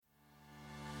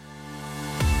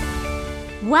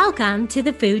Welcome to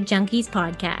the Food Junkies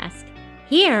podcast.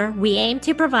 Here, we aim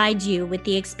to provide you with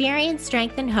the experience,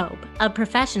 strength, and hope of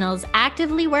professionals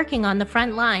actively working on the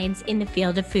front lines in the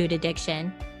field of food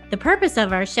addiction. The purpose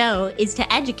of our show is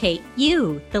to educate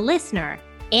you, the listener,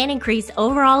 and increase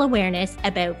overall awareness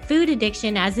about food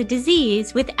addiction as a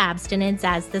disease with abstinence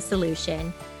as the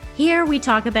solution. Here, we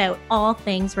talk about all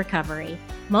things recovery.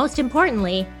 Most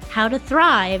importantly, how to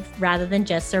thrive rather than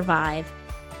just survive.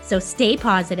 So stay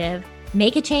positive,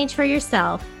 make a change for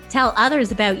yourself, tell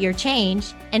others about your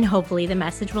change, and hopefully the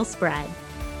message will spread.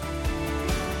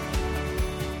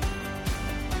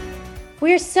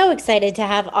 We're so excited to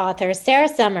have author Sarah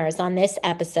Summers on this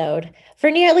episode.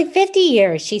 For nearly 50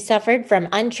 years, she suffered from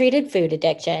untreated food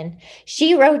addiction.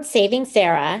 She wrote Saving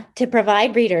Sarah to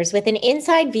provide readers with an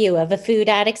inside view of a food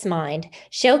addict's mind,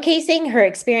 showcasing her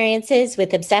experiences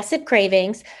with obsessive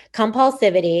cravings,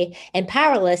 compulsivity, and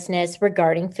powerlessness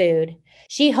regarding food.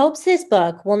 She hopes this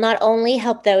book will not only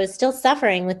help those still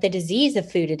suffering with the disease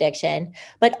of food addiction,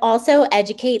 but also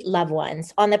educate loved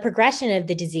ones on the progression of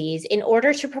the disease in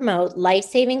order to promote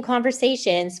life-saving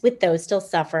conversations with those still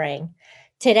suffering.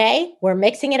 Today, we're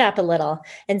mixing it up a little,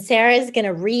 and Sarah is going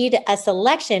to read a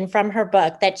selection from her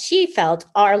book that she felt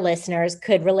our listeners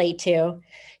could relate to.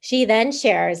 She then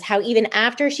shares how even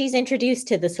after she's introduced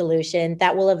to the solution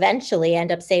that will eventually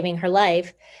end up saving her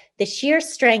life, the sheer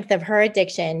strength of her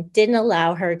addiction didn't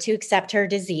allow her to accept her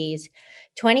disease.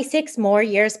 26 more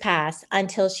years pass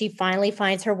until she finally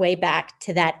finds her way back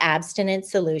to that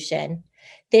abstinence solution.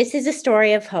 This is a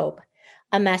story of hope,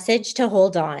 a message to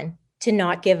hold on, to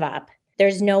not give up.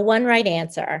 There's no one right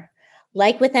answer.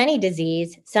 Like with any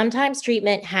disease, sometimes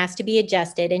treatment has to be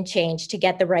adjusted and changed to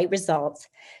get the right results.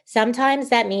 Sometimes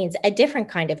that means a different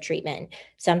kind of treatment.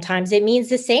 Sometimes it means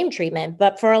the same treatment,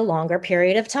 but for a longer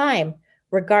period of time.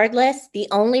 Regardless, the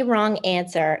only wrong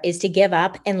answer is to give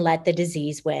up and let the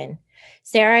disease win.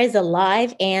 Sarah is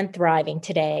alive and thriving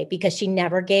today because she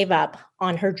never gave up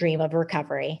on her dream of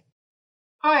recovery.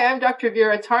 Hi, I'm Dr.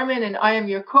 Vera Tarman, and I am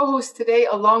your co-host today,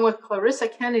 along with Clarissa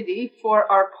Kennedy,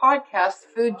 for our podcast,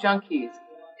 Food Junkies.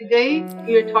 Today,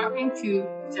 we are talking to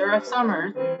Sarah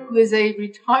Summers, who is a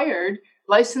retired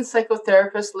licensed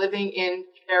psychotherapist living in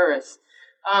Paris.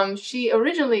 She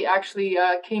originally actually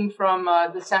came from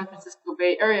the San Francisco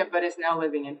Bay Area, but is now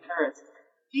living in Paris.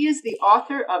 She is the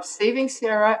author of Saving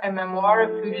Sarah, a memoir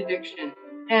of food addiction.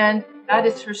 And that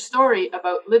is her story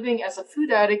about living as a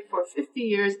food addict for 50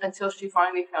 years until she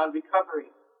finally found recovery.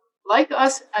 Like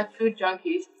us at Food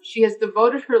Junkies, she has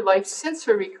devoted her life since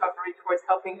her recovery towards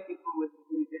helping people with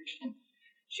food addiction.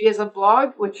 She has a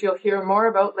blog, which you'll hear more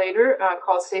about later,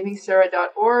 called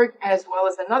SavingSarah.org, as well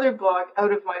as another blog,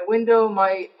 Out of My Window,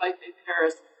 My Life in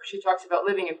Paris, where she talks about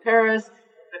living in Paris,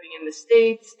 living in the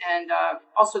States, and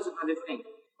all sorts of other things.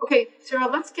 Okay, Sarah,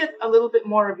 let's get a little bit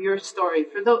more of your story.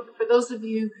 For those of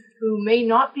you who may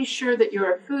not be sure that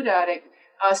you're a food addict,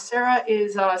 Sarah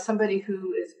is somebody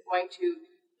who is going to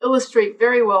illustrate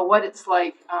very well what it's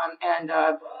like and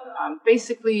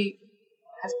basically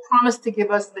has promised to give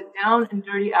us the down and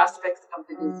dirty aspects of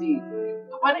the disease.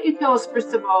 So why don't you tell us,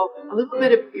 first of all, a little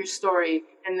bit of your story,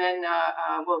 and then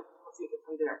we'll take it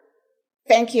from there.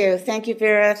 Thank you. Thank you,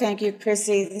 Vera. Thank you,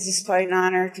 Chrissy. This is quite an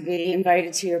honor to be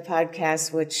invited to your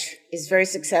podcast, which is very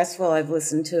successful. I've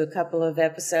listened to a couple of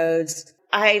episodes.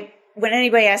 When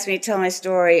anybody asks me to tell my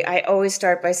story, I always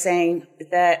start by saying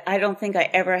that I don't think I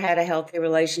ever had a healthy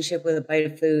relationship with a bite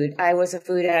of food. I was a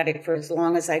food addict for as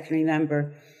long as I can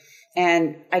remember.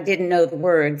 And I didn't know the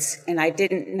words, and I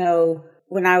didn't know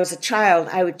when I was a child,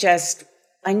 I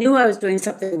knew I was doing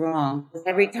something wrong.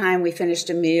 Every time we finished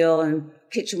a meal and the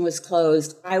kitchen was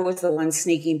closed, I was the one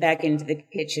sneaking back into the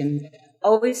kitchen,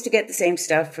 always to get the same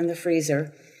stuff from the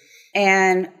freezer.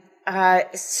 And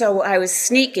so I was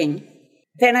sneaking.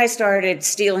 Then I started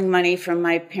stealing money from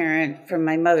my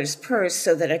mother's purse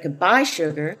so that I could buy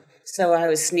sugar. So I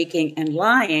was sneaking and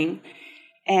lying.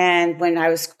 And when I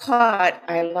was caught,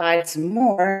 I lied some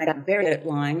more. I got very good at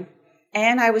lying.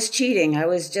 And I was cheating. I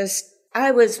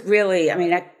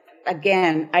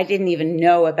didn't even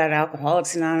know about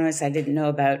Alcoholics Anonymous. I didn't know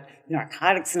about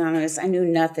Narcotics Anonymous. I knew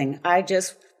nothing. I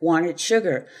just wanted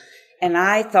sugar. And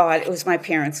I thought it was my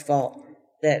parents' fault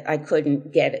that I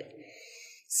couldn't get it.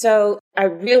 So I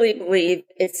really believe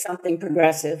it's something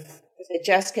progressive. It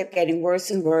just kept getting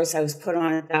worse and worse. I was put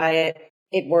on a diet.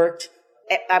 It worked.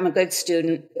 I'm a good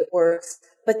student. It works.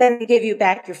 But then they give you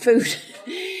back your food.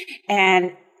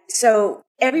 And so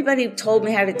everybody told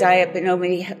me how to diet, but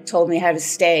nobody told me how to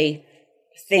stay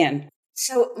thin.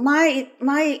 So my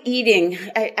eating,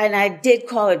 and I did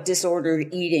call it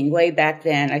disordered eating way back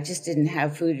then. I just didn't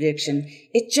have food addiction.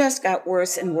 It just got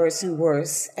worse and worse and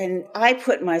worse. And I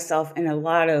put myself in a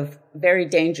lot of very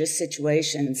dangerous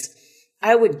situations.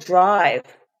 I would drive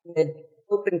with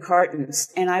open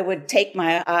cartons and I would take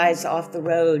my eyes off the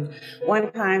road.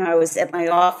 One time I was at my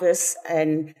office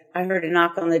and I heard a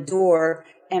knock on the door,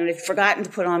 and I'd forgotten to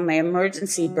put on my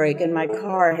emergency brake, and my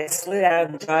car had slid out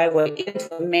of the driveway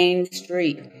into a main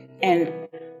street. And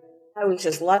I was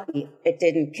just lucky it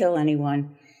didn't kill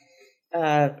anyone.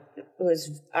 I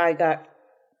was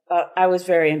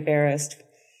very embarrassed.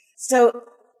 So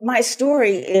my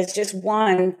story is just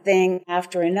one thing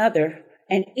after another.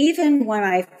 And even when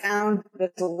I found the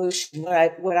solution,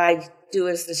 what I do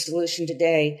as the solution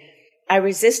today, I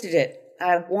resisted it.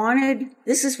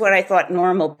 This is what I thought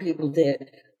normal people did.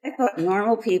 I thought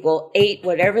normal people ate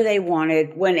whatever they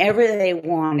wanted, whenever they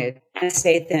wanted, and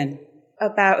stayed thin.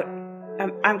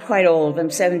 I'm quite old, I'm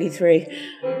 73.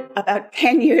 About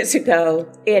 10 years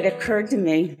ago, it occurred to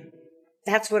me,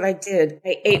 that's what I did.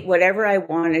 I ate whatever I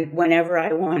wanted, whenever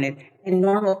I wanted, and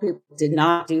normal people did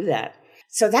not do that.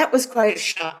 So that was quite a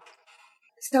shock.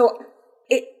 So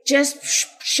it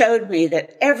just showed me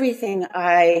that everything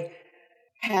I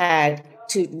had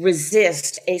to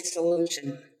resist a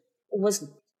solution was,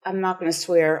 I'm not going to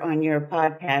swear on your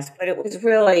podcast, but it was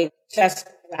really just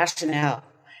rationale.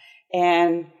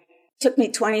 And it took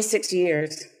me 26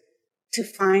 years to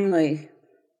finally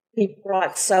be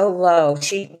brought so low.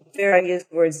 Vera used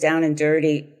the words down and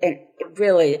dirty. And it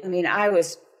really, I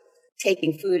was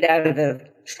taking food out of the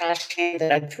trash can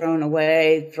that I'd thrown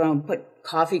away, put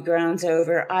coffee grounds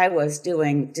over. I was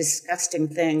doing disgusting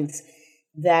things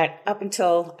that up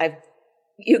until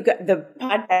the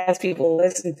podcast people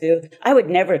listen to, I would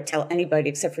never tell anybody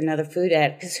except for another food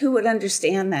addict, because who would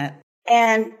understand that?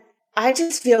 And I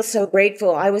just feel so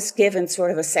grateful. I was given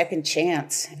sort of a second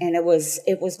chance, and it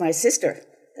was my sister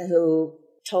who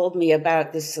told me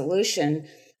about this solution.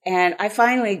 And I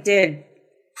finally did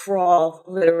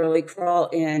literally crawl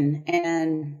in,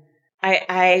 and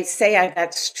I say I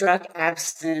got struck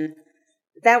abstinent.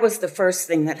 That was the first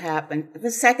thing that happened.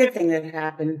 The second thing that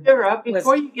happened, Vera,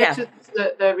 before you get to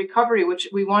the recovery, which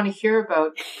we want to hear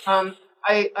about,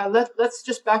 let's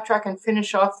just backtrack and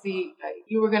finish off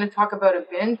you were going to talk about a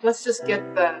binge. Let's just get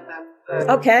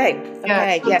Okay.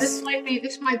 Yeah, so yes.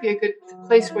 This might be a good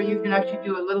place where you can actually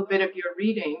do a little bit of your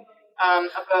reading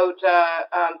about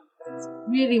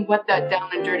really what that down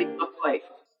and dirty looked like.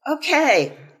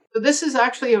 Okay. So this is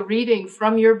actually a reading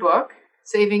from your book,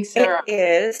 Saving Sarah. It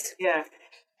is. Yeah.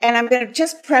 And I'm going to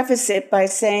just preface it by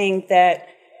saying that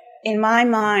in my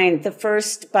mind, the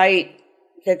first bite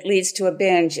that leads to a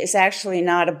binge is actually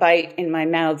not a bite in my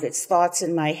mouth. It's thoughts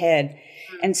in my head.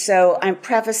 And so I'm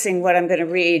prefacing what I'm going to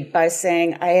read by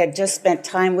saying I had just spent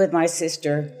time with my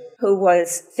sister, who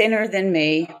was thinner than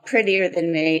me, prettier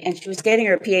than me, and she was getting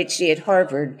her PhD at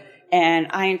Harvard. And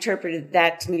I interpreted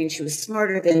that to mean she was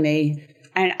smarter than me.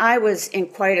 And I was in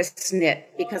quite a snit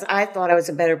because I thought I was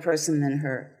a better person than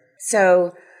her.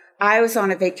 So I was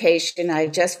on a vacation. I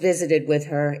just visited with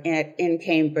her in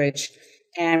Cambridge,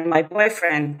 and my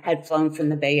boyfriend had flown from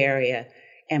the Bay Area,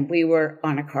 and we were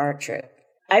on a car trip.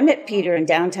 I met Peter in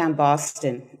downtown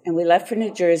Boston, and we left for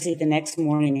New Jersey the next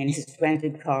morning in his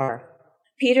rented car.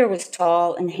 Peter was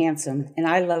tall and handsome, and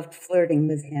I loved flirting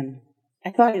with him.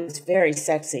 I thought he was very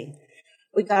sexy.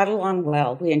 We got along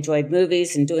well. We enjoyed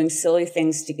movies and doing silly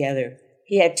things together.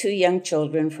 He had 2 young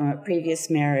children from a previous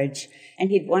marriage, and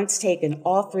he'd once taken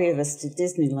all 3 of us to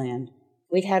Disneyland.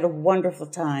 We'd had a wonderful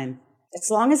time. As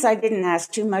long as I didn't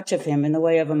ask too much of him in the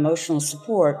way of emotional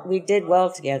support, we did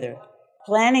well together.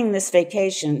 Planning this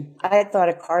vacation, I had thought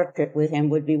a car trip with him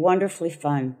would be wonderfully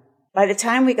fun. By the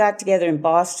time we got together in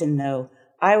Boston, though,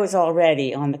 I was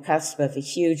already on the cusp of a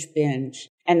huge binge.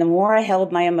 And the more I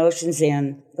held my emotions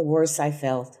in, the worse I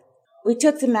felt. We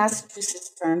took the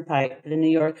Massachusetts Turnpike, the New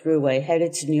York Thruway,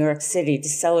 headed to New York City to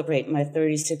celebrate my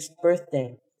 36th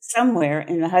birthday. Somewhere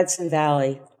in the Hudson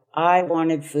Valley, I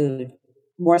wanted food,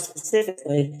 more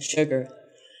specifically, sugar.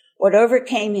 What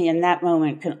overcame me in that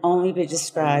moment can only be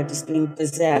described as being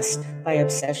possessed by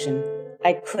obsession.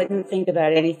 I couldn't think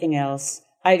about anything else.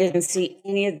 I didn't see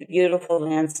any of the beautiful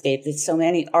landscape that so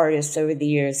many artists over the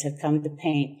years have come to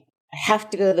paint. I have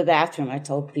to go to the bathroom, I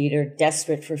told Peter,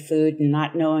 desperate for food and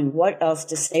not knowing what else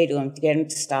to say to him to get him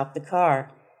to stop the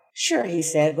car. Sure, he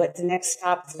said, but the next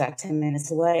stop is about 10 minutes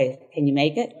away. Can you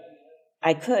make it?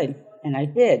 I could, and I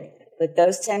did. But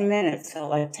those 10 minutes felt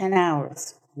like 10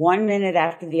 hours, 1 minute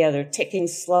after the other, ticking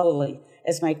slowly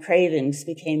as my cravings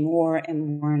became more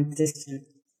and more insistent.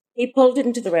 He pulled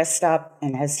into the rest stop,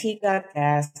 and as he got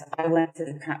gas, I went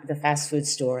to the fast food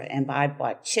store, and I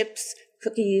bought chips,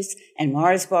 cookies, and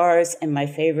Mars bars, and my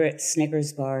favorite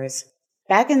Snickers bars.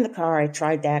 Back in the car, I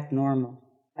tried to act normal.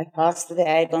 I tossed the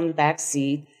bag on the back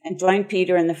seat and joined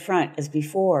Peter in the front as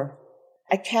before.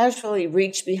 I casually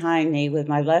reached behind me with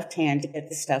my left hand to get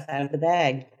the stuff out of the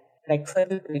bag, but I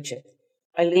couldn't reach it.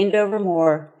 I leaned over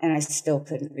more, and I still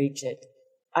couldn't reach it.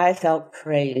 I felt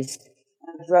crazed.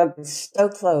 The drug was so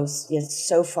close, yet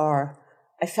so far.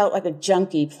 I felt like a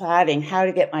junkie plotting how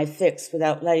to get my fix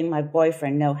without letting my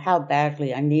boyfriend know how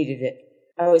badly I needed it.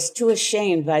 I was too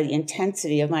ashamed by the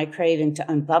intensity of my craving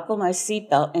to unbuckle my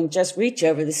seatbelt and just reach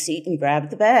over the seat and grab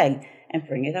the bag and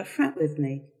bring it up front with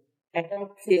me. I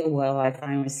don't feel well, I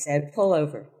finally said. Pull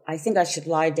over. I think I should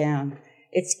lie down.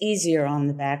 It's easier on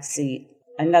the back seat.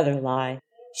 Another lie.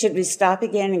 Should we stop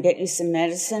again and get you some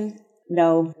medicine?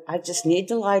 No, I just need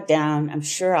to lie down. I'm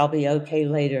sure I'll be okay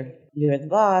later. You're the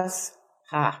boss.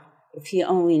 Ha, if he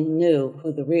only knew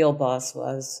who the real boss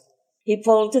was. He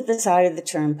pulled to the side of the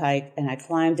turnpike, and I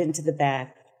climbed into the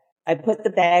back. I put the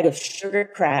bag of sugar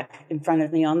crack in front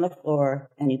of me on the floor,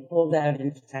 and he pulled out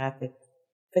into traffic.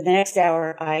 For the next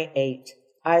hour, I ate.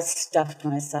 I stuffed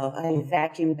myself. I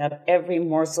vacuumed up every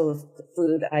morsel of the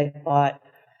food I bought.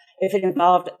 If it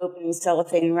involved opening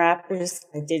cellophane wrappers,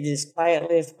 I did it as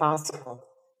quietly as possible,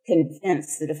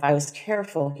 convinced that if I was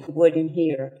careful, he wouldn't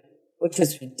hear, which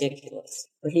was ridiculous.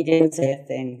 But he didn't say a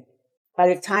thing.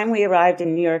 By the time we arrived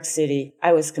in New York City,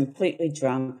 I was completely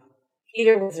drunk.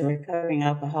 Peter was a recovering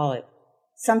alcoholic.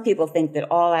 Some people think that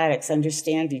all addicts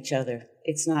understand each other.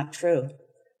 It's not true.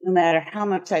 No matter how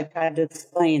much I tried to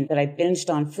explain that I binged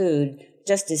on food,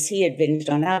 just as he had binged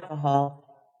on alcohol,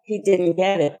 he didn't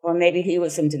get it, or maybe he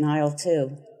was in denial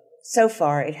too. So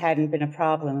far, it hadn't been a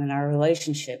problem in our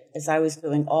relationship, as I was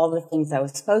doing all the things I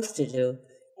was supposed to do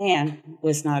and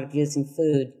was not abusing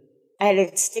food. I had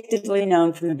instinctively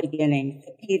known from the beginning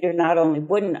that Peter not only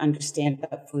wouldn't understand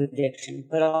about food addiction,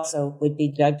 but also would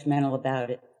be judgmental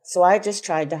about it. So I just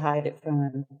tried to hide it from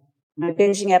him. My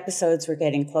binging episodes were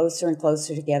getting closer and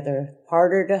closer together,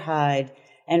 harder to hide,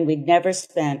 and we'd never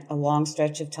spent a long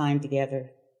stretch of time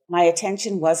together. My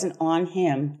attention wasn't on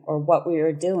him or what we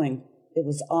were doing. It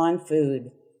was on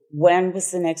food. When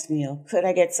was the next meal? Could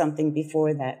I get something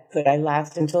before that? Could I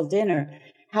last until dinner?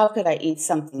 How could I eat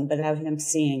something without him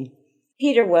seeing?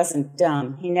 Peter wasn't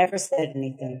dumb. He never said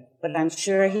anything, but I'm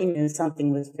sure he knew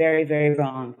something was very, very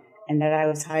wrong and that I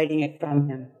was hiding it from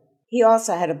him. He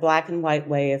also had a black and white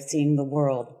way of seeing the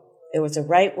world. There was a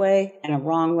right way and a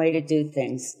wrong way to do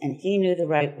things, and he knew the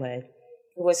right way.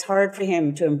 It was hard for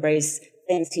him to embrace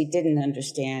things he didn't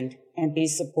understand and be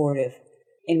supportive.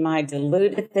 In my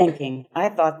deluded thinking, I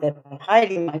thought that by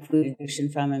hiding my food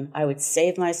addiction from him, I would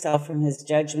save myself from his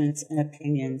judgments and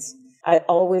opinions. I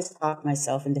always talked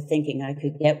myself into thinking I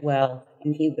could get well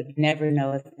and he would never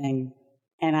know a thing.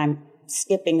 And I'm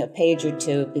skipping a page or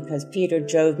two because Peter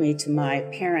drove me to my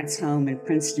parents' home in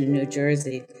Princeton, New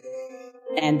Jersey,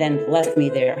 and then left me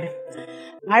there.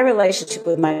 My relationship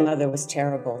with my mother was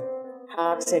terrible.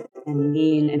 Toxic and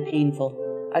mean and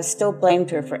painful. I still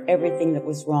blamed her for everything that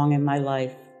was wrong in my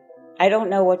life. I don't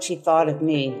know what she thought of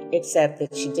me, except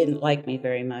that she didn't like me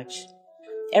very much.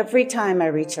 Every time I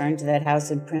returned to that house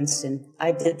in Princeton,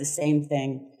 I did the same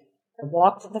thing. I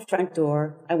walked to the front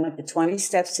door, I went the 20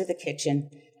 steps to the kitchen,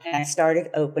 and I started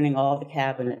opening all the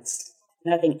cabinets.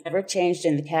 Nothing ever changed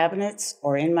in the cabinets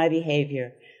or in my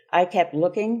behavior. I kept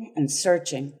looking and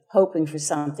searching, hoping for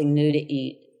something new to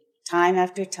eat. Time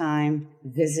after time,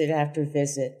 visit after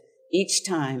visit. Each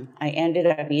time, I ended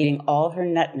up eating all her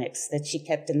nut mix that she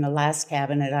kept in the last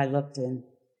cabinet I looked in.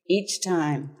 Each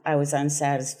time, I was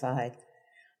unsatisfied.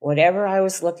 Whatever I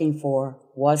was looking for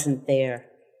wasn't there.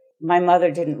 My mother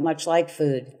didn't much like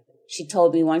food. She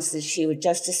told me once that she would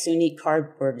just as soon eat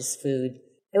cardboard as food.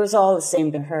 It was all the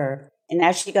same to her. And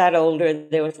as she got older,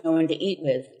 there was no one to eat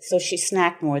with, so she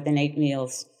snacked more than 8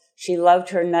 meals. She loved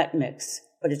her nut mix,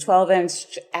 but a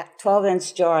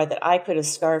 12-inch jar that I could have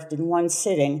scarfed in one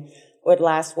sitting would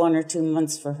last 1 or 2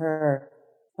 months for her.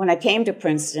 When I came to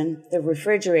Princeton, the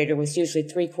refrigerator was usually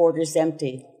 3/4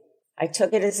 empty. I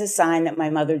took it as a sign that my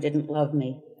mother didn't love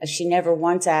me, as she never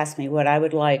once asked me what I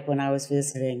would like when I was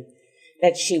visiting,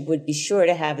 that she would be sure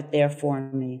to have it there for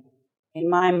me. In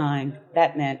my mind,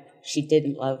 that meant she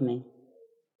didn't love me.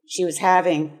 She was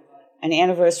having an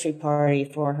anniversary party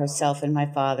for herself and my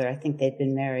father. I think they'd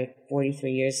been married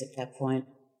 43 years at that point.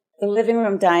 The living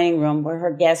room dining room where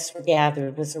her guests were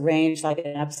gathered was arranged like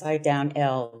an upside-down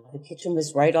L. The kitchen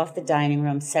was right off the dining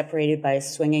room, separated by a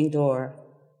swinging door.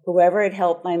 Whoever had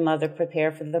helped my mother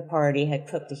prepare for the party had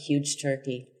cooked a huge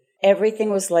turkey. Everything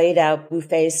was laid out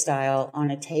buffet style on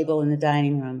a table in the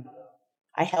dining room.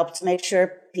 I helped make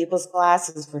sure people's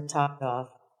glasses were topped off.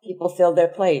 People filled their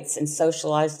plates and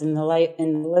socialized in the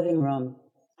living room.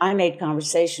 I made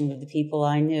conversation with the people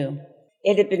I knew.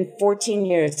 It had been 14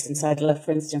 years since I'd left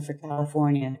Princeton for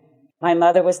California. My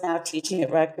mother was now teaching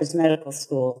at Rutgers Medical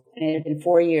School, and it had been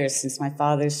 4 years since my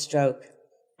father's stroke.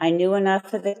 I knew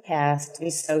enough of the past to be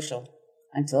social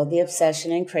until the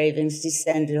obsession and cravings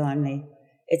descended on me.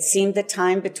 It seemed the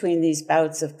time between these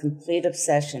bouts of complete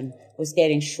obsession was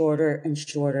getting shorter and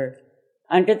shorter.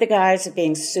 Under the guise of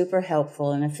being super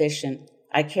helpful and efficient,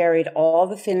 I carried all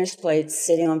the finished plates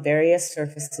sitting on various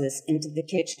surfaces into the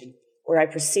kitchen, where I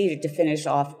proceeded to finish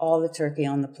off all the turkey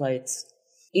on the plates.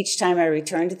 Each time I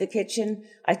returned to the kitchen,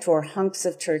 I tore hunks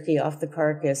of turkey off the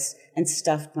carcass and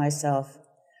stuffed myself.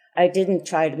 I didn't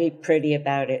try to be pretty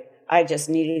about it. I just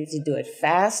needed to do it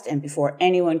fast and before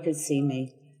anyone could see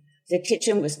me. The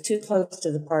kitchen was too close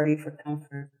to the party for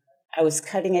comfort. I was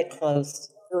cutting it close.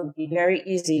 It would be very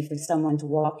easy for someone to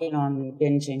walk in on me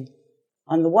binging.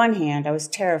 On the one hand, I was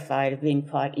terrified of being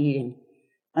caught eating.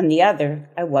 On the other,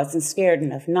 I wasn't scared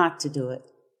enough not to do it.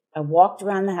 I walked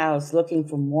around the house looking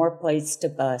for more plates to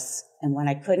bus, and when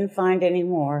I couldn't find any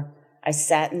more, I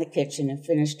sat in the kitchen and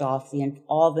finished off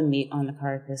all the meat on the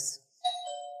carcass.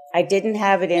 I didn't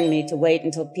have it in me to wait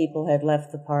until people had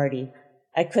left the party.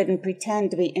 I couldn't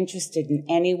pretend to be interested in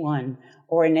anyone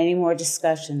or in any more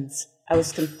discussions. I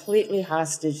was completely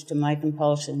hostage to my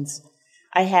compulsions.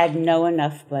 I had no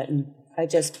enough button. I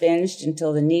just binged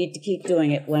until the need to keep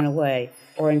doing it went away,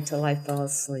 or until I fell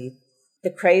asleep. The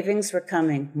cravings were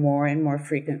coming more and more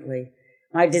frequently.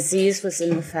 My disease was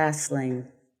in the fast lane,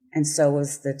 and so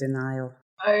was the denial.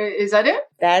 Is that it?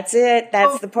 That's it.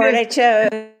 That's the part I chose.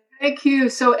 Thank you.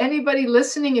 So anybody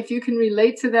listening, if you can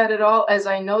relate to that at all, as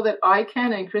I know that I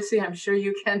can, and Chrissy, I'm sure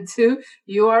you can too,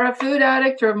 you are a food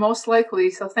addict, or most likely.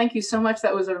 So thank you so much.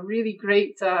 That was a really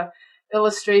great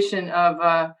illustration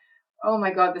of, oh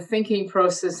my God, the thinking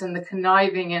process and the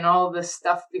conniving and all the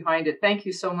stuff behind it. Thank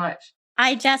you so much.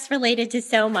 I just related to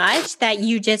so much that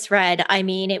you just read. I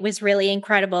mean, it was really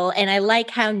incredible. And I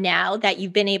like how now that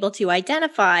you've been able to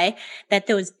identify that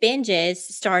those binges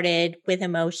started with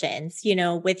emotions, you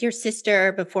know, with your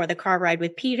sister before the car ride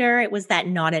with Peter, it was that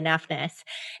not enoughness.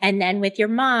 And then with your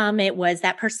mom, it was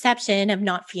that perception of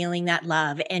not feeling that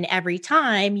love. And every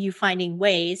time you finding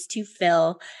ways to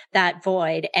fill that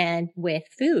void, and with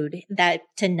food, that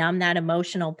to numb that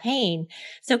emotional pain.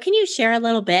 So can you share a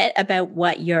little bit about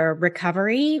what your recovery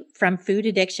from food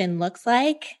addiction looks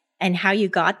like and how you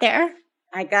got there?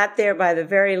 I got there by the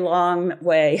very long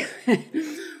way,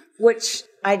 which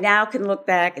I now can look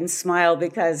back and smile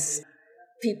because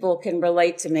people can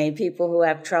relate to me, people who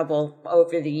have trouble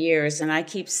over the years. And I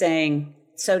keep saying,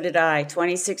 so did I.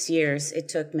 26 years it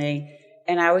took me.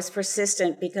 And I was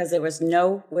persistent because there was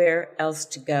nowhere else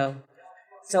to go.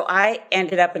 So I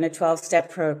ended up in a 12-step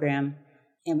program.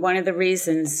 And one of the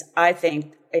reasons I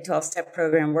think a 12-step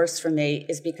program works for me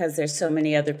is because there's so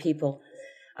many other people.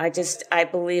 I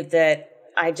believe that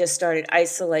I just started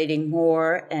isolating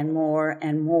more and more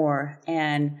and more.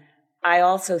 And I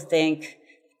also think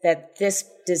that this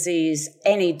disease,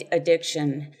 any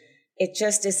addiction, it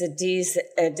just is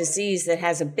a disease that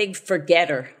has a big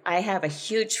forgetter. I have a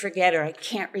huge forgetter. I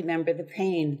can't remember the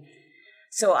pain.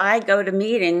 So I go to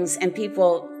meetings and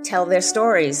people tell their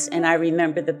stories and I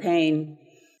remember the pain.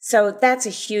 So that's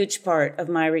a huge part of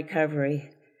my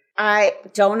recovery. I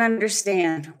don't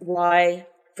understand why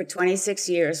for 26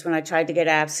 years when I tried to get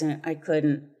abstinent, I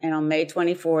couldn't. And on May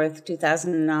 24th,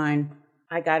 2009,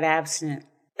 I got abstinent.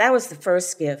 That was the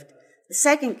first gift. The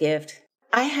second gift,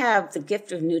 I have the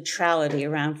gift of neutrality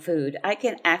around food. I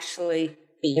can actually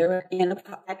I can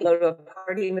go to a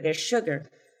party where there's sugar.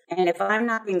 And if I'm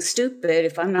not being stupid,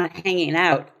 if I'm not hanging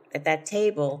out at that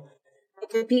table, I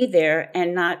could be there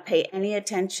and not pay any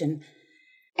attention.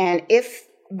 And if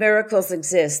miracles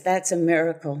exist, that's a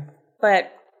miracle.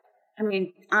 But, I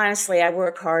mean, honestly, I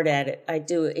work hard at it. I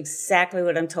do exactly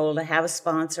what I'm told. I have a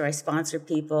sponsor. I sponsor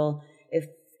people.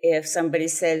 If somebody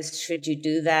says, should you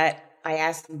do that? I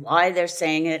ask them why they're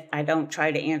saying it. I don't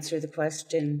try to answer the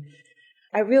question.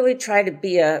 I really try to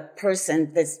be a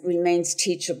person that remains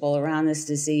teachable around this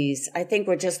disease. I think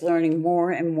we're just learning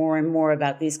more and more and more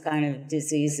about these kind of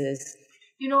diseases.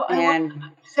 You know,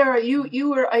 Sarah,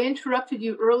 I interrupted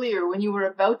you earlier when you were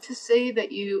about to say that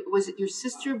was it your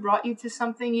sister brought you to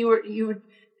something?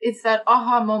 It's that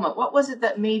aha moment. What was it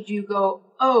that made you go,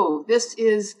 oh, this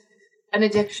is an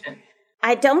addiction?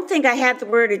 I don't think I had the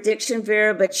word addiction,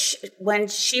 Vera, but when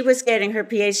she was getting her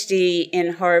PhD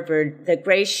in Harvard, the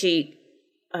gray sheet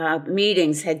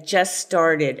meetings had just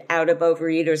started out of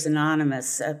Overeaters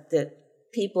Anonymous.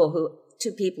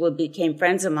 Two people who became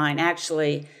friends of mine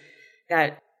actually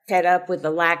got fed up with the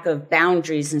lack of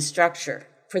boundaries and structure.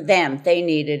 For them, they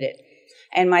needed it.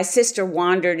 And my sister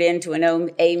wandered into an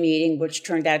OA meeting, which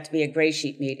turned out to be a Gray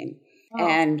Sheet meeting. Oh.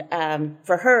 And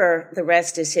for her, the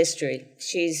rest is history.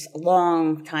 She's a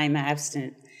long time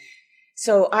abstinent.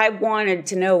 So I wanted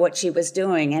to know what she was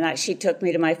doing, and she took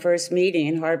me to my first meeting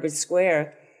in Harvard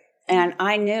Square. And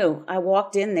I knew. I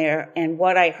walked in there, and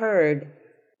what I heard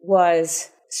was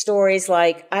stories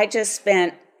like, I just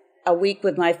spent a week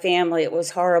with my family. It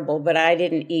was horrible, but I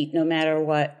didn't eat no matter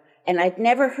what. And I'd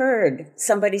never heard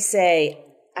somebody say,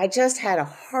 I just had a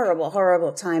horrible,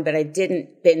 horrible time, but I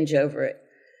didn't binge over it.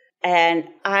 And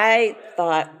I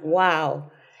thought,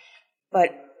 wow. But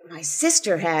my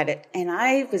sister had it, and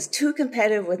I was too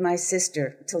competitive with my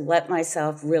sister to let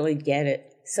myself really get it.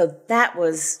 So that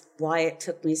was why it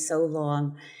took me so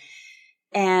long.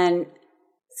 And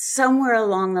somewhere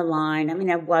along the line,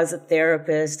 I was a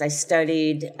therapist. I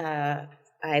studied. I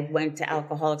went to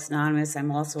Alcoholics Anonymous.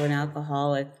 I'm also an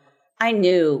alcoholic. I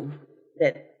knew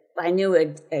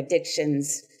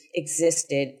addictions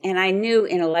existed, and I knew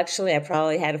intellectually I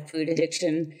probably had a food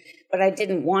addiction, but I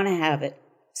didn't want to have it.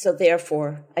 So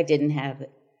therefore, I didn't have it.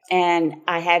 And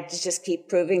I had to just keep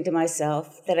proving to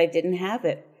myself that I didn't have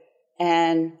it.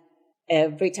 And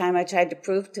every time I tried to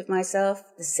prove to myself,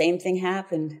 the same thing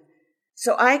happened.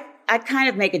 So I kind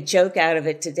of make a joke out of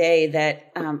it today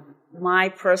that my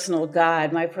personal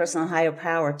God, my personal higher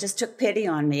power, just took pity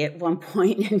on me at one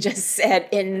point and just said,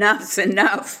 enough's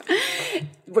enough.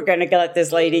 We're going to let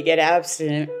this lady get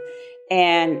abstinent.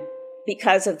 And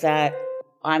because of that,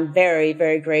 I'm very,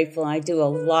 very grateful. I do a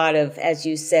lot of, as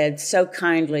you said so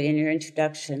kindly in your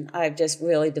introduction, I've just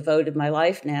really devoted my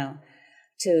life now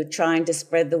to trying to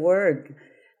spread the word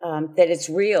that it's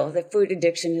real, that food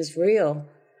addiction is real.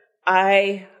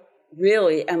 I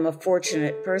really am a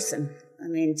fortunate person.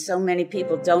 So many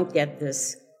people don't get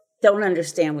this, don't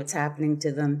understand what's happening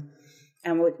to them.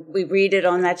 And we read it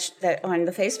on that on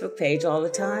the Facebook page all the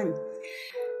time.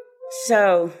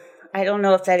 So I don't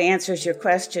know if that answers your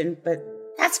question, but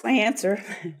that's my answer.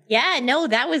 Yeah, no,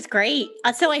 that was great.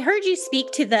 So I heard you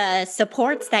speak to the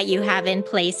supports that you have in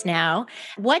place now.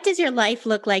 What does your life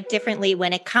look like differently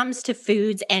when it comes to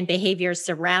foods and behaviors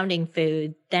surrounding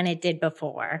food than it did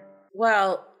before?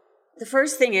 Well, the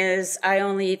first thing is I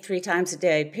only eat 3 times a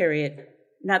day, period.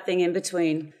 Nothing in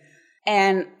between.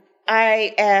 And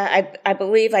I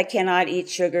believe I cannot eat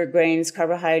sugar, grains,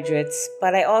 carbohydrates,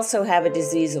 but I also have a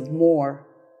disease of more.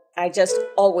 I just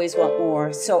always want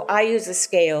more. So I use a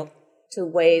scale to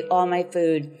weigh all my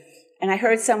food. And I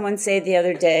heard someone say the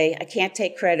other day, I can't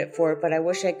take credit for it, but I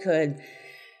wish I could.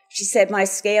 She said, my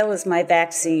scale is my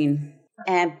vaccine.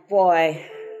 And boy,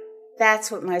 that's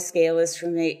what my scale is for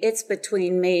me. It's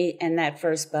between me and that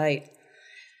first bite.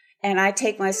 And I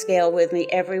take my scale with me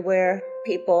everywhere.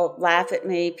 People laugh at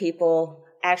me.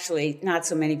 Actually, not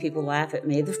so many people laugh at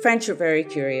me. The French are very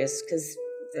curious because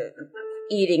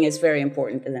eating is very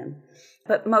important to them.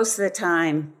 But most of the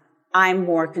time, I'm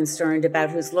more concerned about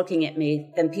who's looking at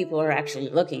me than people are actually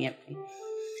looking at me.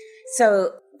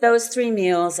 So those 3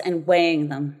 meals and weighing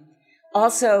them.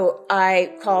 Also,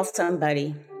 I call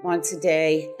somebody once a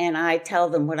day and I tell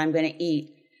them what I'm going to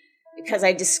eat. Because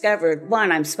I discovered,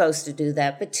 1, I'm supposed to do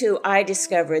that, but 2, I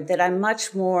discovered that I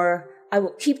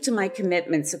will keep to my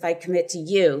commitments if I commit to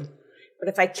you. But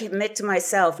if I commit to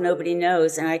myself, nobody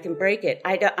knows, and I can break it.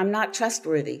 I'm not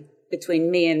trustworthy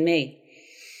between me and me.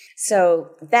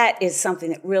 So that is something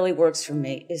that really works for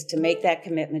me, is to make that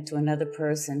commitment to another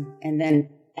person and then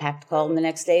have to call them the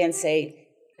next day and say,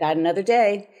 got another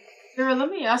day. Sarah, let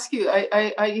me ask you,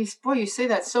 you say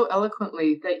that so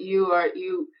eloquently that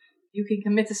you can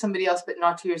commit to somebody else, but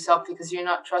not to yourself because you're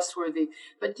not trustworthy.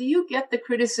 But do you get the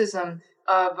criticism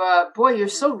of, you're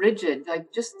so rigid,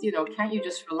 like just, can't you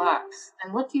just relax?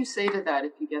 And what do you say to that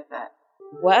if you get that?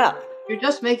 Well, you're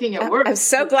just making it work. I'm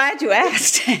so glad you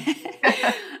asked.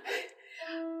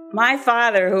 My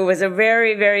father, who was a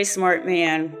very, very smart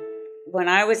man, when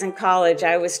I was in college,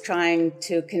 I was trying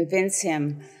to convince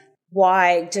him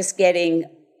why just getting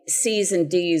C's and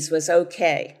D's was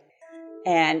okay.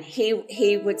 And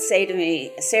he would say to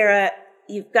me, Sarah,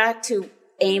 you've got to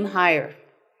aim higher.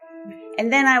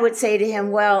 And then I would say to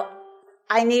him, well,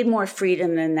 I need more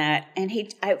freedom than that. And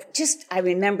I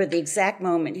remember the exact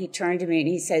moment he turned to me and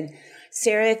he said,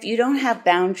 Sarah, if you don't have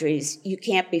boundaries, you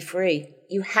can't be free.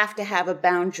 You have to have a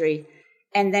boundary,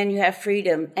 and then you have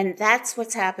freedom. And that's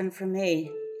what's happened for me,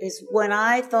 is when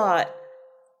I thought,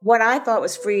 what I thought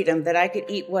was freedom, that I could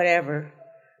eat whatever,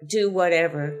 do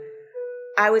whatever,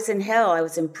 I was in hell. I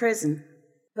was in prison.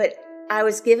 But I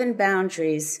was given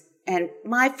boundaries, and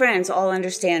my friends all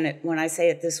understand it when I say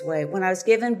it this way. When I was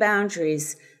given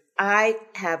boundaries, I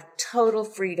have total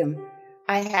freedom.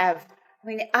 I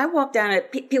walk down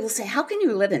people say, how can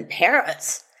you live in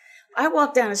Paris? I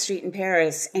walk down a street in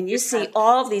Paris and you see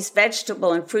all these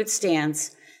vegetable and fruit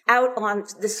stands out on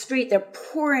the street. They're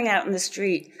pouring out in the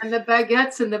street. And the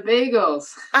baguettes and the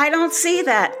bagels. I don't see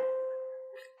that.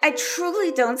 I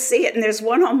truly don't see it. And there's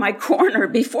one on my corner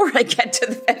before I get to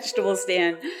the vegetable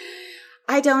stand.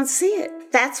 I don't see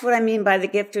it. That's what I mean by the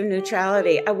gift of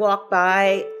neutrality. I walk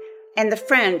by, and the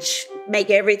French make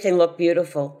everything look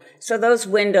beautiful. So those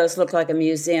windows look like a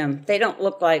museum. They don't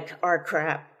look like our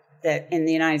crap that in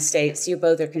the United States. You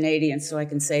both are Canadians, so I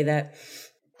can say that.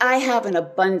 I have an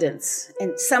abundance.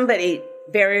 And somebody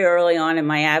very early on in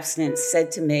my abstinence said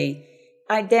to me,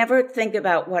 I never think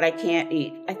about what I can't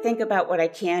eat. I think about what I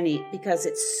can eat because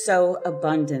it's so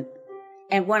abundant.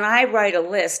 And when I write a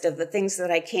list of the things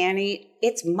that I can eat,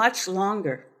 it's much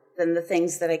longer than the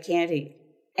things that I can't eat.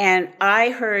 And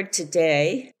I heard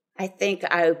today, I think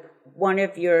one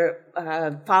of your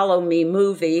Follow Me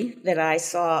movie that I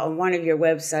saw on one of your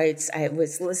websites, I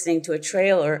was listening to a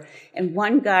trailer, and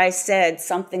one guy said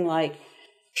something like,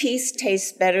 peace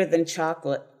tastes better than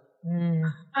chocolate.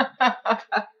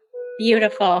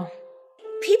 Beautiful.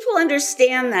 People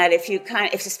understand that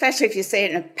especially if you say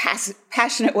it in a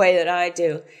passionate way that I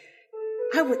do.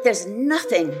 There's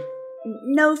nothing,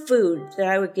 no food that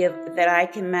I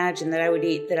can imagine that I would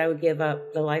eat, that I would give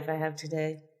up the life I have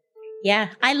today. Yeah,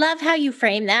 I love how you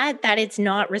frame that it's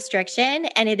not restriction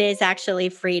and it is actually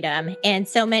freedom. And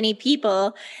so many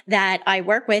people that I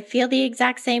work with feel the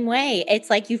exact same way. It's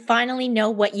like you finally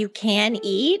know what you can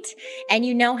eat and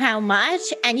you know how much,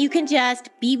 and you can just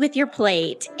be with your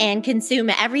plate and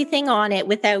consume everything on it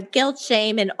without guilt,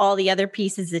 shame, and all the other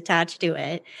pieces attached to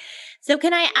it. So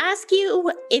can I ask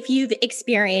you if you've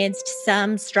experienced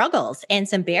some struggles and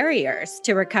some barriers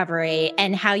to recovery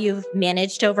and how you've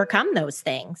managed to overcome those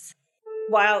things?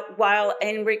 While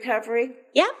in recovery?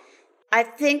 Yeah. I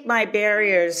think my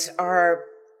barriers are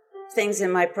things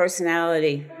in my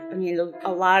personality. I mean,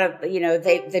 a lot of,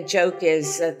 the joke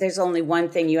is that there's only one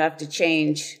thing you have to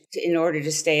change in order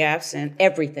to stay abstinent,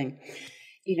 everything,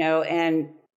 and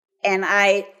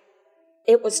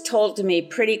it was told to me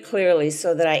pretty clearly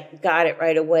so that I got it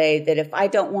right away that if I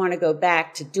don't want to go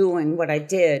back to doing what I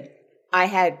did, I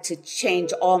had to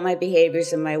change all my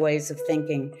behaviors and my ways of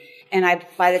thinking. And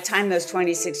by the time those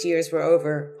 26 years were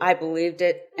over, I believed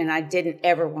it, and I didn't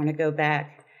ever want to go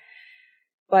back.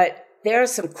 But there are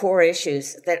some core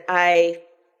issues that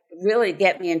really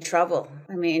get me in trouble.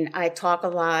 I mean, I talk a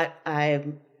lot. I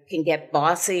can get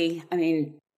bossy. I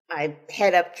mean, I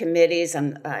head up committees.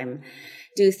 I'm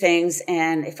do things,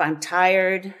 and if I'm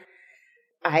tired,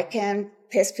 I can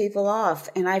piss people off.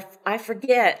 And I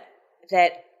forget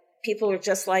that people are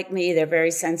just like me. They're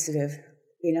very sensitive.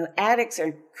 Addicts are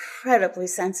incredibly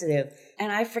sensitive.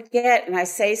 And I forget, and I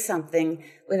say something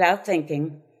without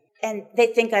thinking, and they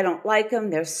think I don't like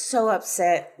them. They're so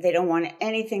upset. They don't want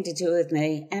anything to do with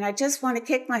me. And I just want to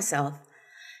kick myself.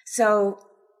 So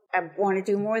I want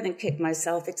to do more than kick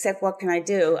myself, except what can I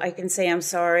do? I can say, I'm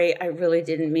sorry. I really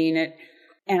didn't mean it.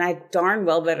 And I darn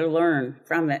well better learn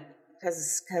from it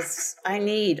because I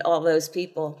need all those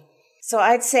people. So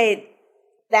I'd say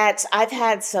that I've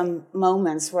had some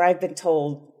moments where I've been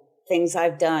told things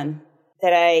I've done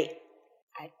that I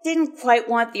didn't quite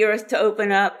want the earth to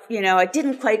open up. I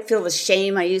didn't quite feel the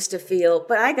shame I used to feel,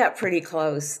 but I got pretty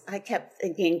close. I kept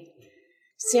thinking,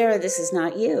 Sarah, this is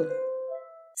not you.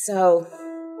 So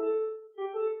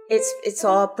it's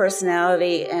all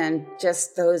personality and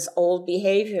just those old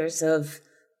behaviors of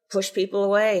push people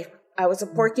away. I was a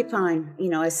porcupine.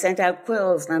 I sent out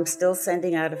quills, and I'm still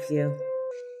sending out a few.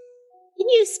 Can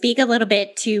you speak a little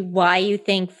bit to why you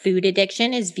think food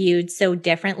addiction is viewed so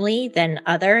differently than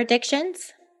other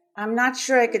addictions? I'm not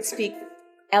sure I could speak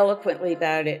eloquently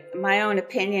about it. My own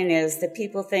opinion is that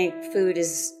people think food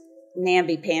is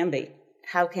namby-pamby.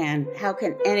 How can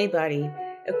anybody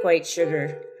equate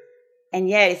sugar? And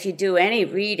yet, if you do any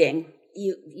reading,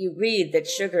 you read that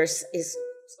sugar is,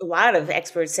 a lot of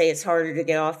experts say it's harder to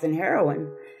get off than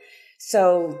heroin.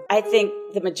 So I think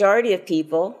the majority of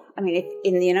people,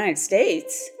 in the United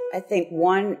States, I think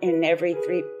 1 in every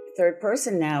third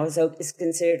person now is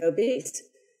considered obese.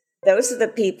 Those are the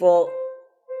people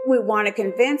we want to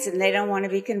convince, and they don't want to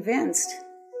be convinced.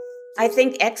 I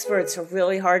think experts are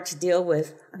really hard to deal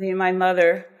with. My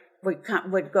mother would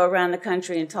go around the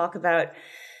country and talk about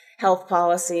health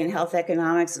policy and health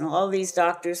economics, and all these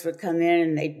doctors would come in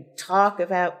and they'd talk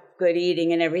about good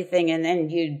eating and everything, and then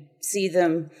you'd see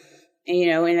them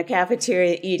in the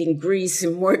cafeteria eating grease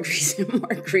and more grease and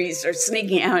more grease, or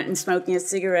sneaking out and smoking a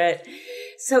cigarette.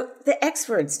 So the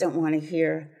experts don't want to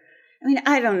hear. I mean,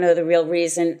 I don't know the real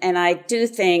reason, and I do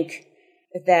think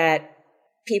that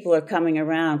people are coming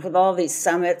around with all these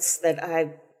summits that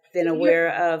I've been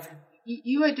aware of.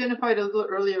 You identified a little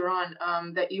earlier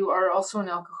on that you are also an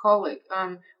alcoholic.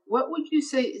 What would you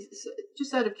say,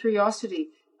 just out of curiosity,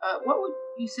 what would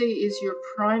you say is your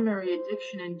primary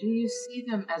addiction, and do you see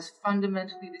them as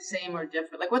fundamentally the same or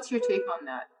different? Like, what's your take on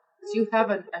that? Because you have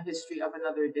a history of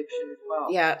another addiction as well.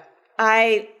 Yeah.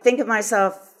 I think of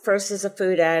myself first as a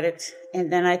food addict,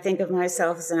 and then I think of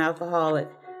myself as an alcoholic.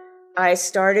 I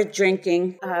started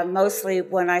drinking mostly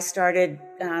when I started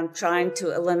trying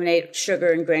to eliminate sugar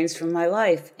and grains from my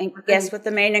life. And guess what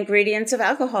the main ingredients of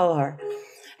alcohol are?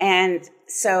 And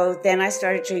so then I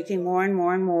started drinking more and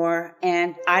more and more.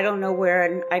 And I don't know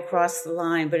where I crossed the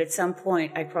line, but at some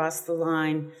point I crossed the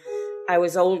line. I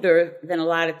was older than a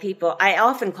lot of people. I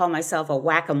often call myself a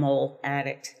whack-a-mole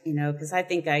addict, because I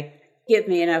think give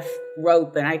me enough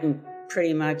rope and I can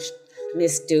pretty much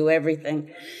misdo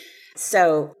everything.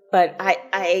 So, but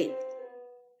I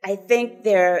think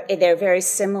they're very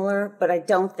similar, but I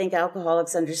don't think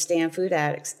alcoholics understand food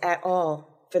addicts at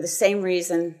all, for the same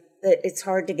reason that it's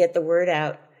hard to get the word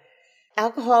out.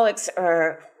 Alcoholics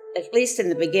are, at least in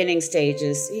the beginning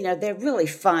stages, they're really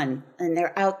fun and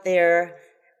they're out there.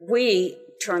 We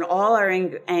turn all our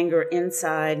anger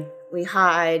inside. We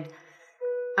hide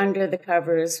under the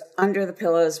covers, under the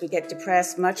pillows. We get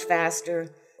depressed much faster.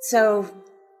 So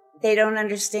they don't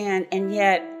understand. And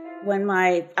yet, when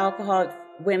my alcoholic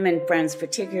women friends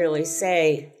particularly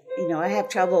say, I have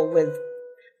trouble with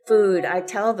food, I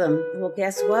tell them, well,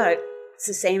 guess what? It's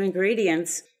the same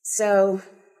ingredients. So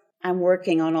I'm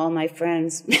working on all my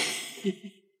friends.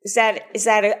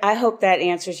 I hope that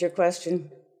answers your question.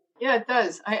 Yeah, it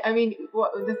does. I mean,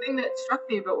 the thing that struck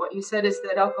me about what you said is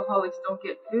that alcoholics don't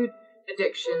get food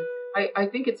addiction. I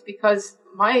think it's because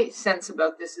my sense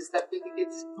about this is that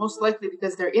it's most likely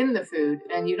because they're in the food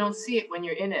and you don't see it when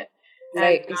you're in it.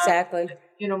 Right, exactly.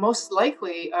 Most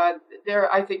likely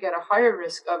they're, I think, at a higher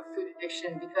risk of food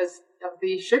addiction because of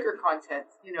the sugar content,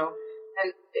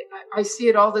 and I see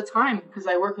it all the time because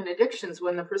I work in addictions.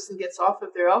 When the person gets off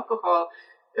of their alcohol,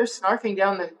 they're snarfing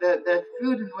down the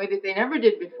food in the way that they never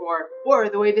did before, or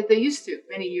the way that they used to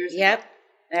many years ago. Yep,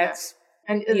 that's... Yeah.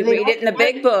 And you read it in the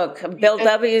big book. Bill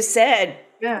W. said,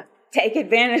 take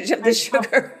advantage of the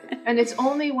sugar. And it's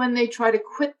only when they try to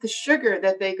quit the sugar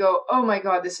that they go, oh my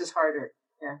God, this is harder.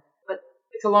 Yeah. But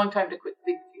it's a long time to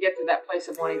get to that place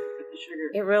of wanting to quit the sugar.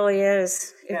 It really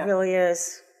is. It really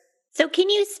is. So can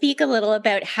you speak a little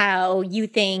about how you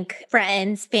think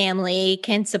friends, family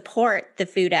can support the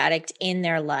food addict in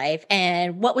their life,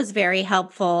 and what was very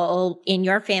helpful in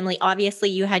your family? Obviously,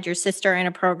 you had your sister in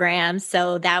a program,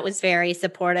 so that was very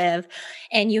supportive,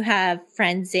 and you have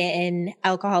friends in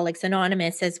Alcoholics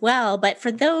Anonymous as well. But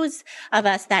for those of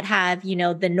us that have, the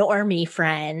normie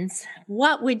friends,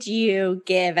 what would you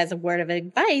give as a word of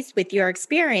advice with your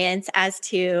experience as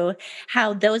to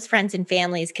how those friends and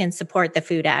families can support the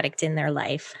food addict in their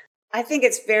life? I think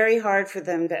it's very hard for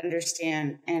them to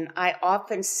understand. And I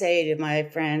often say to my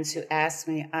friends who ask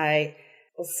me, I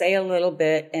will say a little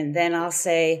bit and then I'll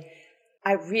say,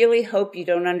 I really hope you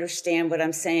don't understand what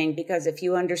I'm saying, because if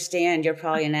you understand, you're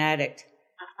probably an addict.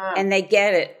 And they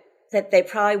get it, that they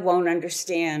probably won't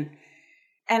understand.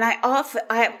 And I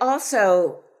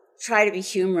also try to be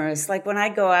humorous. Like when I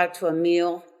go out to a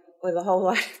meal with a whole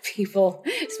lot of people,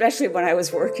 especially when I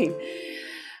was working,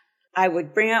 I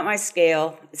would bring out my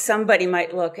scale. Somebody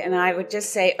might look, and I would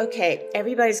just say, okay,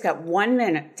 everybody's got 1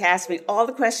 minute to ask me all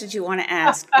the questions you want to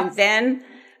ask. And then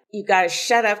you got to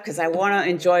shut up because I want to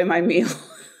enjoy my meal.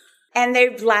 And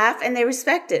they laugh and they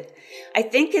respect it. I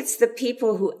think it's the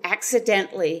people who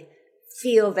accidentally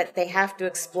feel that they have to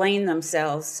explain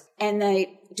themselves, and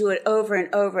they do it over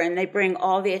and over, and they bring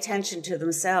all the attention to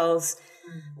themselves,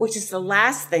 which is the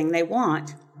last thing they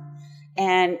want.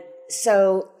 And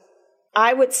so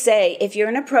I would say, if you're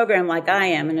in a program like I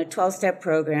am, in a 12-step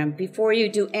program, before you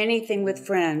do anything with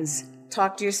friends,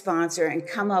 talk to your sponsor and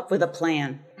come up with a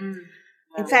plan.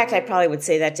 In fact, I probably would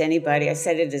say that to anybody. I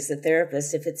said it as a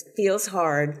therapist. If it feels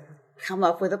hard, come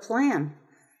up with a plan.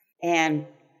 And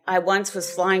I once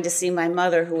was flying to see my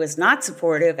mother, who was not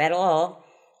supportive at all,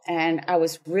 and I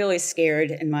was really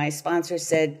scared. And my sponsor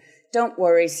said, don't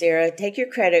worry, Sarah, take your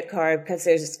credit card because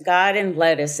there's God and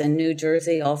lettuce in New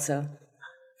Jersey also.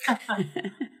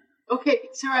 Okay,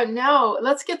 Sarah, now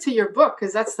let's get to your book,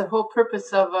 because that's the whole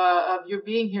purpose of your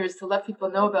being here, is to let people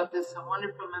know about this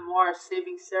wonderful memoir,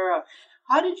 Saving Sarah.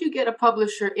 How did you get a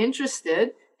publisher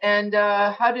interested, And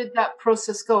how did that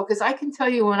process go? Because I can tell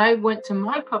you, when I went to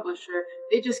my publisher,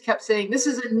 they just kept saying, this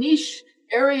is a niche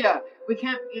area. We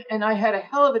can't, and I had a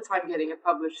hell of a time getting a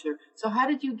publisher. So how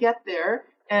did you get there?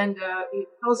 And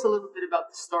tell us a little bit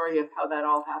about the story of how that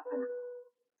all happened.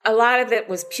 A lot of it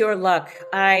was pure luck.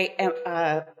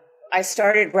 I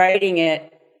started writing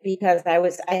it because I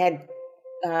was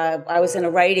in a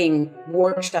writing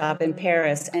workshop in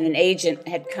Paris, and an agent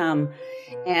had come,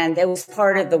 and it was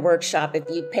part of the workshop. If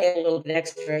you pay a little bit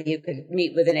extra, you could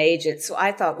meet with an agent. So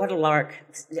I thought, what a lark.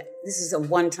 This is a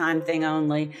one-time thing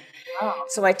only. Oh.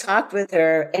 So I talked with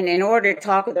her, and in order to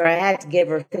talk with her, I had to give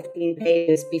her 15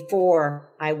 pages before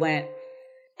I went.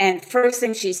 And first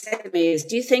thing she said to me is,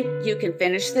 do you think you can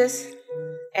finish this?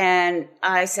 And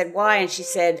I said, why? And she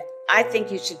said, I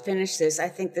think you should finish this. I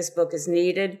think this book is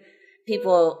needed.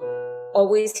 People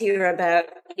always hear about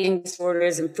eating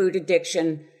disorders and food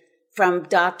addiction from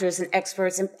doctors and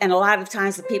experts, and a lot of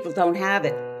times the people don't have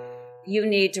it. You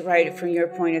need to write it from your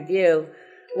point of view.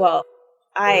 Well,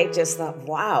 I just thought,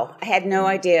 wow, I had no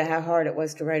idea how hard it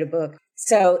was to write a book.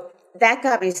 So that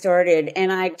got me started,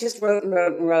 and I just wrote and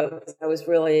wrote and wrote. I was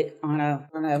really on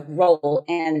a roll.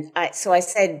 And so I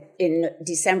said in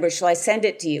December, shall I send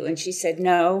it to you? And she said,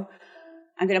 no,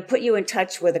 I'm going to put you in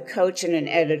touch with a coach and an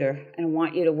editor, and I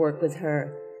want you to work with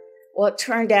her. Well, it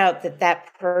turned out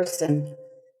that person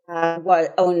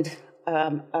owned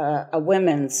a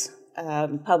women's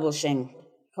publishing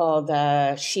called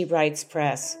She Writes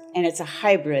Press, and it's a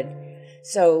hybrid.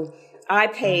 So I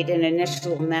paid an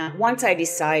initial amount. Once I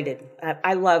decided,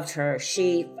 I loved her.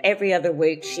 Every other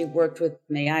week she worked with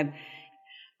me. I'm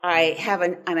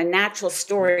a natural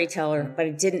storyteller, but I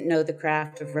didn't know the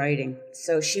craft of writing.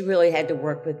 So she really had to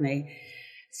work with me.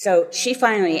 So she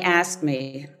finally asked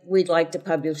me, we'd like to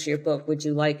publish your book. Would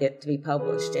you like it to be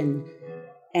published?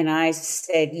 And I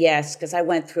said yes, because I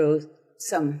went through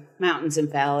some mountains and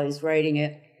valleys writing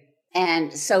it.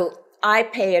 And so I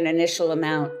pay an initial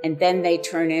amount, and then they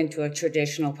turn into a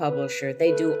traditional publisher.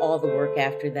 They do all the work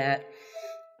after that.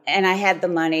 And I had the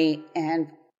money, and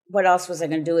what else was I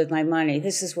going to do with my money?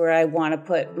 This is where I want to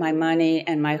put my money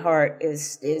and my heart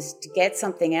is to get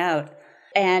something out.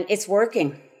 And it's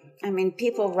working. I mean,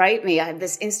 people write me. I have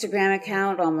this Instagram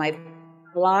account on my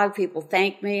blog. People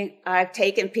thank me. I've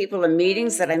taken people to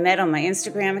meetings that I met on my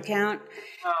Instagram account.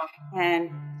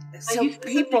 And so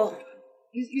people...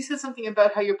 You said something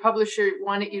about how your publisher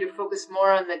wanted you to focus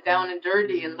more on the down and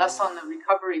dirty and less on the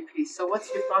recovery piece. So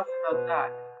what's your thoughts about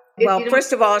that? Well,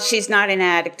 first of all, she's not an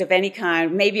addict of any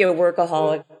kind, maybe a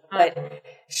workaholic, but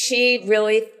she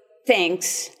really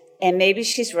thinks, and maybe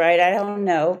she's right, I don't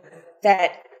know,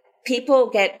 that people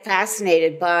get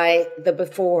fascinated by the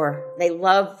before. They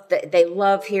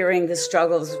love hearing the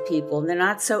struggles of people, and they're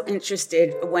not so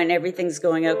interested when everything's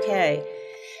going okay.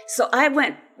 So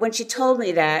when she told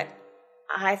me that,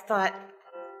 I thought,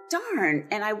 darn.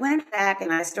 And I went back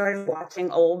and I started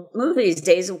watching old movies,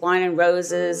 Days of Wine and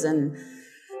Roses, and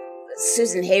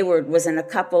Susan Hayward was in a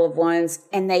couple of ones,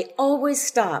 and they always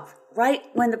stop right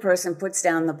when the person puts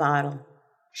down the bottle.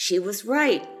 She was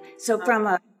right. So from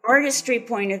an artistry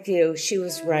point of view, she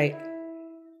was right.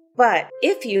 But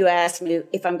if you ask me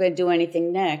if I'm going to do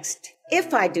anything next,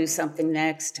 if I do something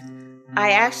next,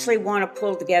 I actually want to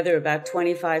pull together about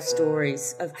 25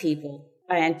 stories of people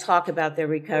and talk about their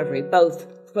recovery, both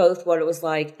what it was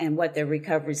like and what their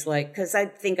recovery's like, because I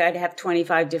think I'd have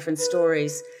 25 different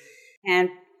stories. And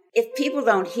if people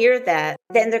don't hear that,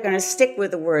 then they're going to stick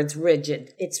with the words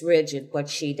rigid. It's rigid, what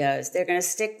she does. They're going to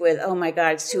stick with, oh my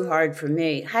God, it's too hard for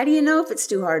me. How do you know if it's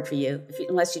too hard for you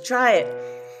unless you try it?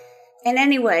 And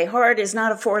anyway, hard is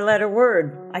not a 4-letter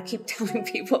word. I keep telling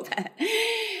people that.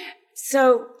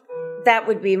 So that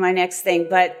would be my next thing.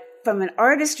 But from an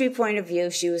artistry point of view,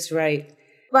 she was right.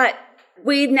 But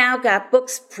we've now got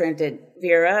books printed,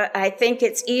 Vera. I think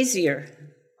it's easier.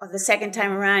 The second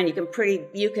time around,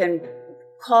 you can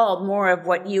call more of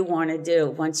what you want to do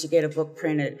once you get a book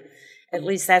printed. At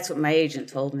least that's what my agent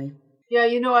told me. Yeah,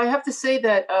 I have to say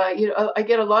that I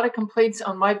get a lot of complaints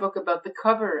on my book about the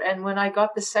cover. And when I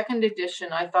got the second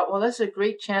edition, I thought, well, that's a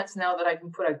great chance now that I can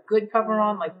put a good cover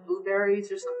on, like blueberries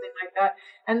or something like that.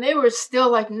 And they were still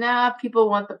like, nah, people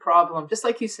want the problem. Just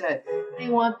like you said, they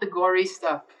want the gory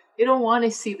stuff. They don't want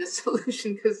to see the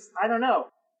solution because, I don't know.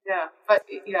 Yeah, but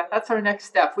yeah, that's our next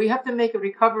step. We have to make a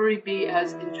recovery be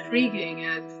as intriguing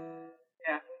as,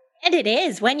 yeah. And it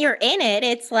is. When you're in it,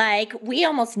 it's like we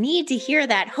almost need to hear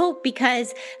that hope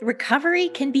because recovery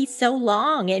can be so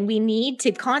long and we need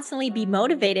to constantly be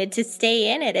motivated to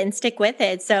stay in it and stick with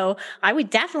it. So I would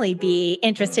definitely be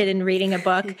interested in reading a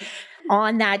book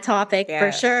on that topic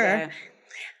for sure. Yeah.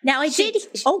 Now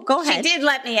go ahead. She did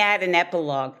let me add an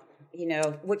epilogue,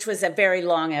 which was a very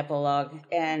long epilogue.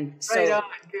 And so, right on,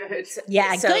 good.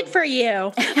 Yeah, good for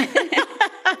you.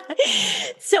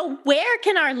 So where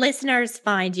can our listeners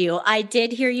find you? I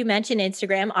did hear you mention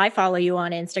Instagram. I follow you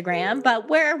on Instagram, but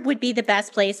where would be the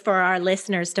best place for our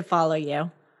listeners to follow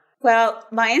you? Well,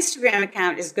 my Instagram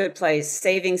account is a good place,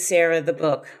 Saving Sarah the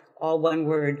Book, all one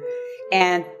word.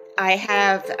 And I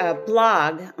have a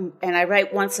blog, and I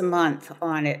write once a month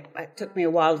on it. It took me a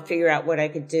while to figure out what I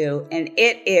could do. And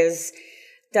it is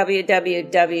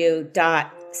www.sarah,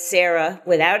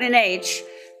 without an H,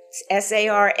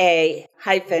 SARA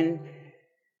hyphen,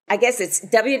 I guess it's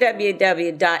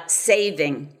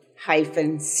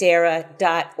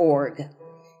www.saving-sarah.org.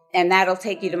 And that'll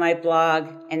take you to my blog.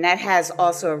 And that has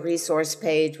also a resource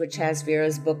page, which has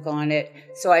Vera's book on it.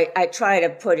 So I try to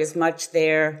put as much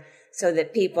there so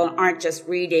that people aren't just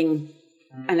reading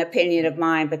an opinion of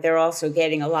mine, but they're also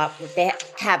getting they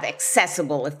have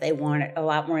accessible, if they want it, a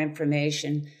lot more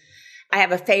information. I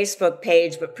have a Facebook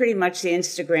page, but pretty much the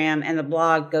Instagram and the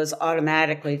blog goes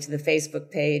automatically to the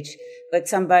Facebook page. But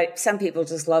some people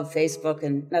just love Facebook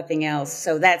and nothing else.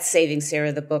 So that's Saving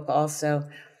Sarah the Book also.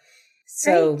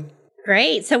 So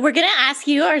Great. So we're going to ask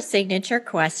you our signature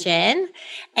question.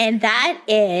 And that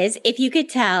is, if you could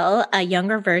tell a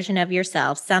younger version of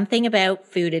yourself something about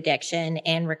food addiction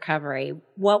and recovery,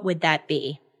 what would that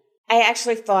be? I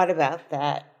actually thought about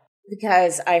that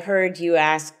because I heard you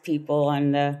ask people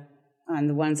on the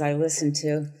ones I listened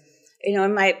to.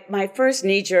 And my first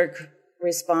knee-jerk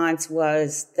response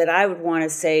was that I would want to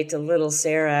say to little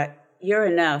Sarah, you're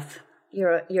enough.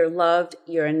 You're loved.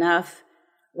 You're enough.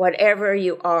 Whatever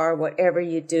you are, whatever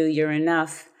you do, you're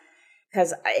enough.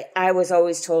 Because I was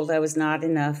always told I was not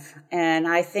enough. And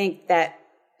I think that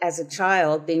as a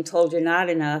child, being told you're not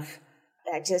enough,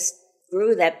 that just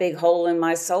grew that big hole in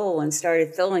my soul and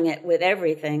started filling it with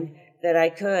everything that I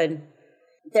could.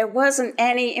 There wasn't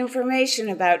any information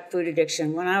about food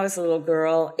addiction when I was a little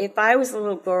girl. If I was a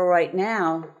little girl right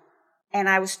now and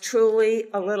I was truly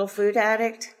a little food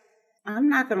addict, I'm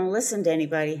not going to listen to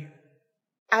anybody.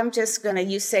 I'm just going to,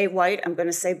 you say white, I'm going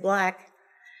to say black.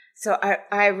 So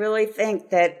I really think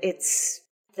that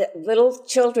that little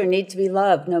children need to be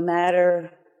loved no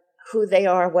matter who they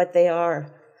are, what they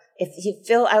are.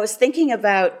 I was thinking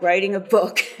about writing a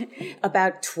book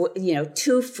about,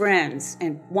 two friends,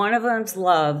 and one of them's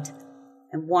loved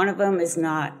and one of them is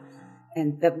not.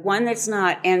 And the one that's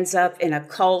not ends up in a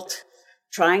cult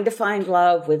trying to find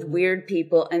love with weird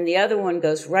people, and the other one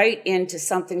goes right into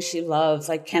something she loves,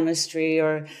 like chemistry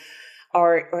or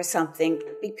something,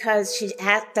 because she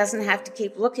doesn't have to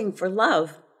keep looking for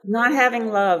love. Not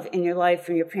having love in your life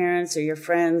from your parents or your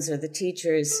friends or the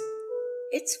teachers,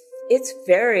 it's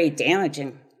very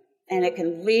damaging, and it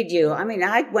can lead you. I mean,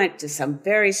 I went to some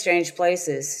very strange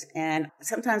places, and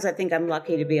sometimes I think I'm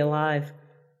lucky to be alive.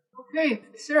 Okay,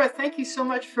 Sarah, thank you so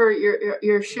much for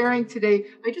your sharing today.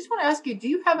 I just want to ask you, do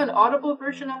you have an Audible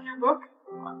version of your book?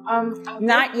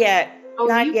 Not yet. Oh,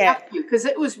 Not yet. Because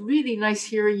it was really nice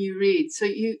hearing you read. So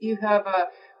you have a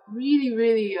really,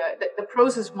 really, the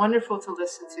prose is wonderful to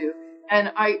listen to.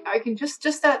 And I can just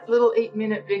that little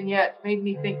 8-minute vignette made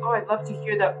me think, oh, I'd love to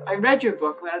hear that. I read your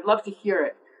book, but I'd love to hear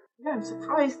it. Yeah, I'm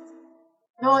surprised.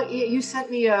 No, you sent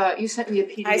me a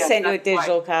PDF. I sent you a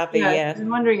digital copy, yeah. I'm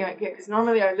wondering, because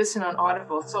normally I listen on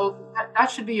Audible. So that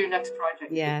should be your next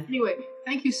project. Yeah. Anyway,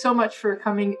 thank you so much for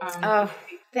coming.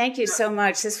 Thank you so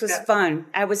much. This was fun.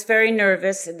 I was very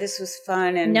nervous, and this was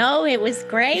fun. And no, it was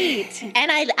great.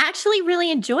 And I actually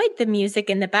really enjoyed the music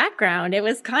in the background. It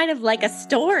was kind of like a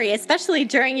story, especially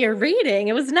during your reading.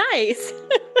 It was nice.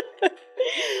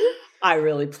 I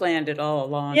really planned it all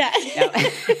along. Yeah.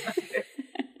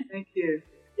 Thank you.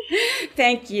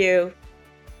 Thank you.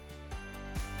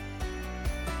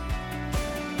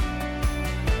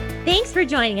 Thanks for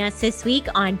joining us this week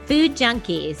on Food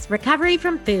Junkies, Recovery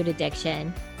from Food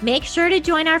Addiction. Make sure to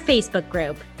join our Facebook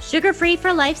group, Sugar Free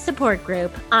for Life support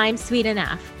group, I'm Sweet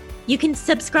Enough. You can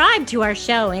subscribe to our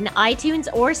show in iTunes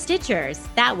or Stitchers.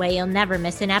 That way you'll never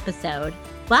miss an episode.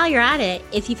 While you're at it,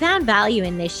 if you found value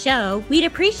in this show, we'd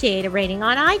appreciate a rating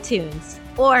on iTunes.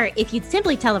 Or if you'd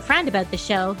simply tell a friend about the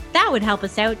show, that would help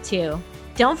us out too.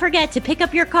 Don't forget to pick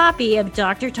up your copy of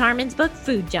Dr. Tarman's book,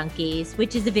 Food Junkies,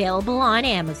 which is available on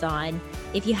Amazon.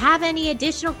 If you have any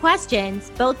additional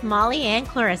questions, both Molly and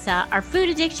Clarissa are food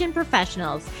addiction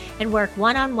professionals and work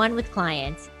one-on-one with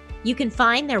clients. You can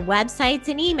find their websites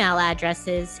and email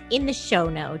addresses in the show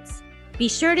notes. Be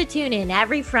sure to tune in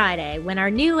every Friday when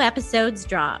our new episodes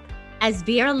drop. As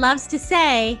Vera loves to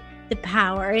say, the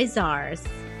power is ours.